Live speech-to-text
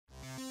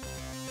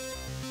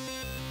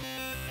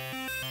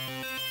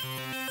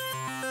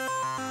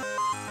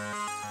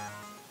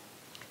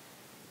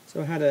So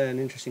I had an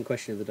interesting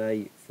question of the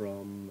day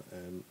from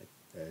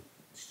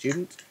a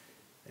student.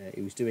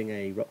 He was doing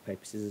a rock,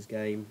 paper, scissors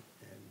game.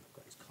 I've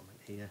got his comment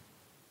here.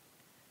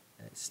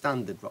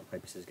 Standard rock,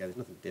 paper, scissors game. There's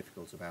nothing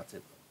difficult about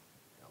it.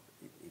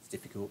 It's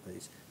difficult, but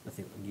there's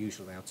nothing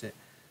unusual about it.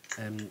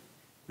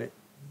 But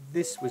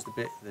this was the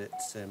bit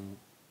that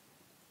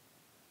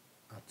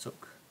I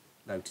took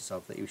notice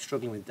of, that he was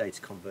struggling with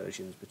data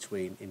conversions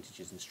between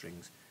integers and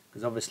strings,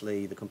 because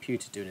obviously the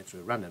computer's doing it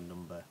through a random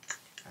number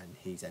and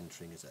he's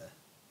entering as a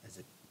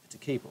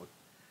keyboard.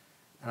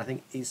 And I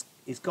think he's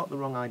got the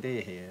wrong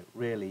idea here.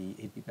 Really,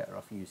 he'd be better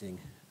off using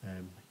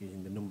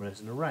the number as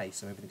an array,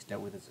 so everything's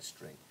dealt with as a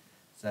string.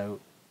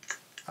 So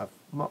I've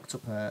mocked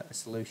up a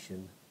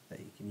solution that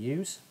he can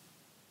use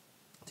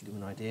to give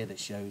him an idea that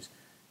shows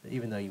that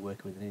even though you're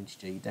working with an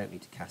integer, you don't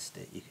need to cast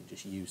it. You can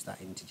just use that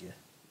integer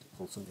to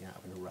pull something out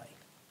of an array.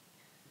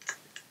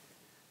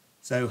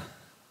 So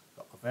I've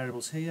got my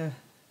variables here,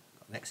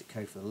 got an exit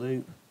code for the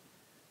loop,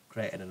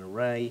 created an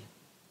array,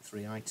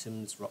 3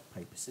 items, rock,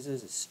 paper,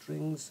 scissors as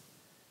strings,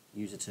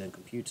 user turn,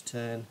 computer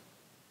turn.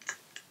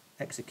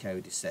 Exit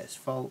code is set as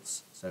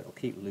false, so it'll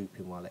keep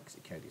looping while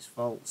exit code is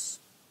false.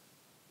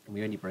 And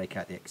we only break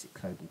out the exit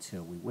code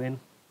until we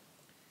win.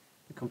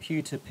 The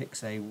computer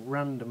picks a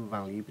random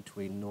value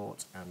between 0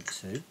 and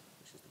 2,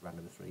 which is the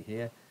random 3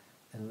 here,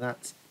 and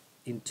that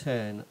in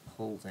turn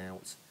pulls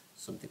out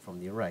something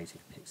from the array. So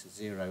if it picks a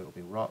 0, it'll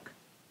be rock,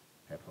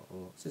 paper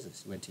or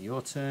scissors. You enter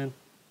your turn.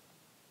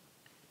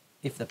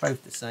 If they're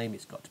both the same,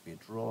 it's got to be a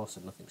draw,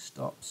 so nothing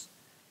stops.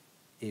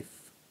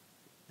 If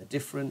they're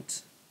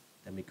different,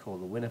 then we call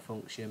the winner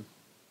function.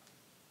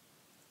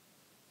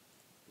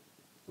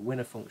 The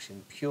winner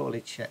function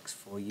purely checks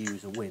for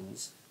user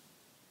wins.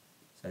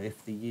 So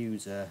if the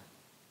user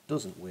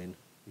doesn't win,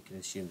 we can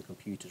assume the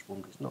computer's won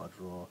because it's not a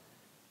draw.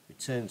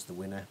 Returns the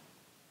winner.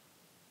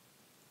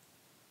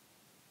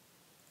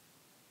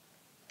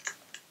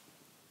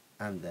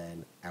 And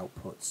then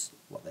outputs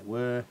what they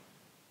were.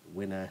 The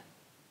winner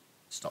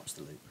stops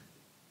the loop.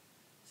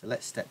 So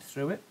let's step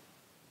through it.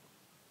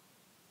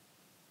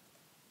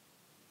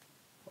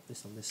 Pop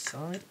this on this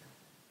side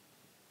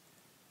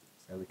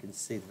so we can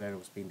see the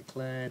variables being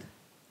declared.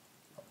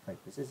 Rock,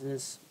 paper,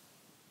 scissors.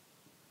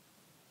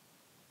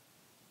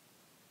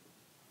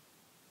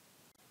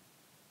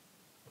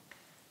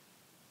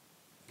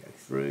 Go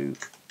through.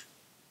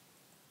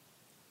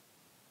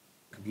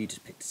 Computer's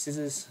picked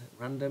scissors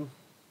at random.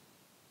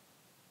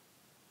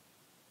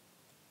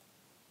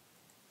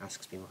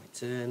 Asks me my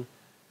turn.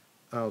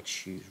 I'll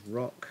choose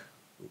rock,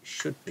 which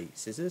should be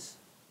scissors.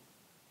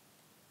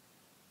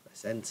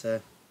 Press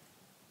enter.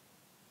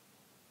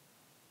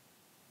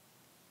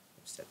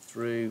 Step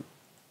through.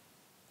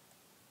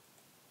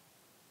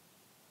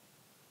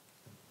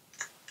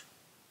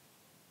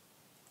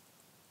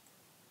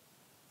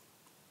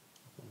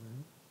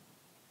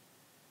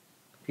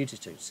 Computer's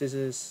chosen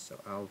scissors, so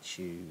I'll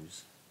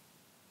choose.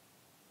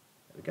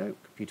 There we go.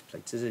 Computer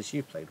played scissors,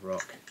 you played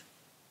rock.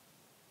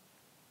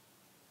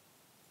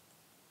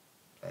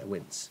 Player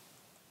wins.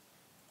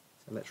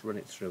 So let's run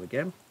it through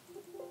again.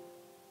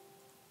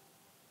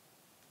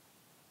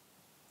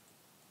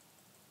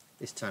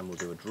 This time we'll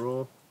do a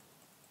draw.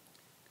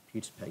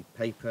 Computer played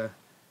paper.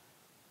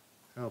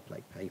 I'll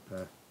play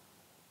paper.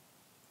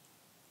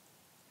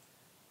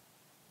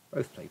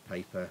 Both played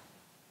paper.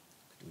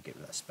 Didn't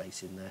get that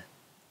space in there.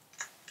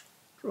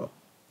 Draw.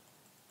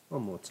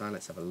 One more time,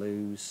 let's have a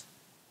lose.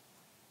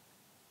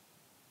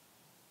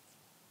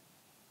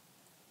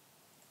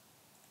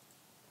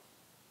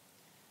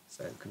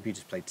 So the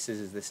computer's played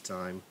scissors this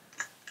time.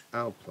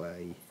 I'll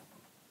play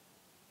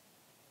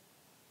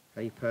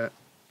paper.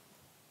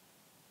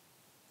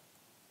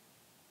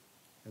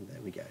 And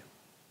there we go.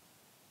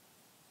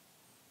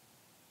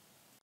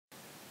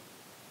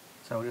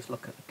 So we'll just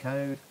look at the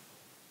code.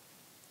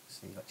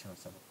 So you've got a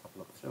chance to have a proper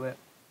look through it.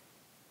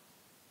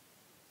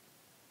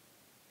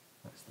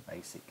 That's the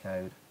basic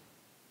code.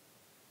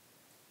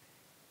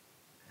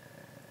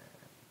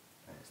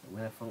 There's the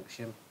winner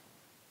function.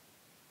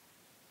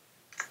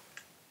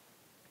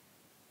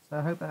 So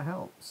I hope that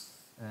helps.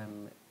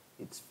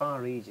 It's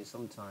far easier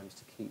sometimes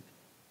to keep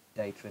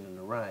data in an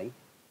array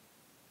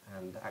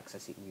and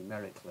access it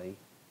numerically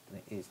than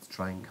it is to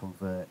try and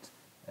convert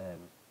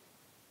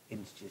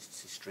integers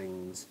to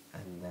strings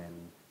and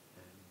then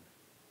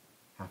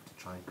have to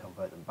try and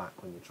convert them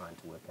back when you're trying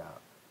to work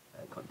out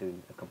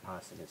doing a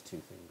comparison against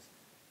two things.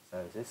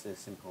 So this is a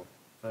simple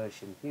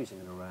version using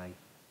an array.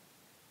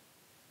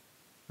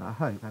 I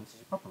hope answers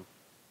your problem.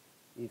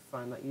 If you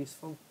find that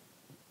useful,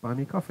 buy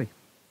me a coffee.